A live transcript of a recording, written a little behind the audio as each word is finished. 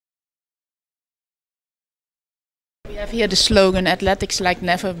We have here the slogan "Athletics like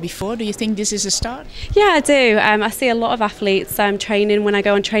never before." Do you think this is a start? Yeah, I do. I see a lot of athletes training when I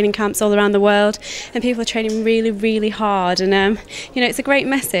go on training camps all around the world, and people are training really, really hard. And you know, it's a great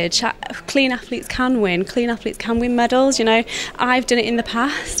message. Clean athletes can win. Clean athletes can win medals. You know, I've done it in the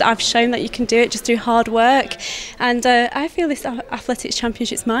past. I've shown that you can do it just through hard work. And I feel this athletics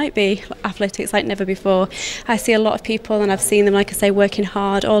championships might be athletics like never before. I see a lot of people, and I've seen them, like I say, working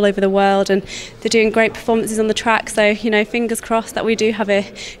hard all over the world, and they're doing great performances on the track. So, you know, fingers crossed that we do have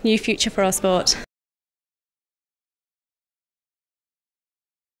a new future for our sport.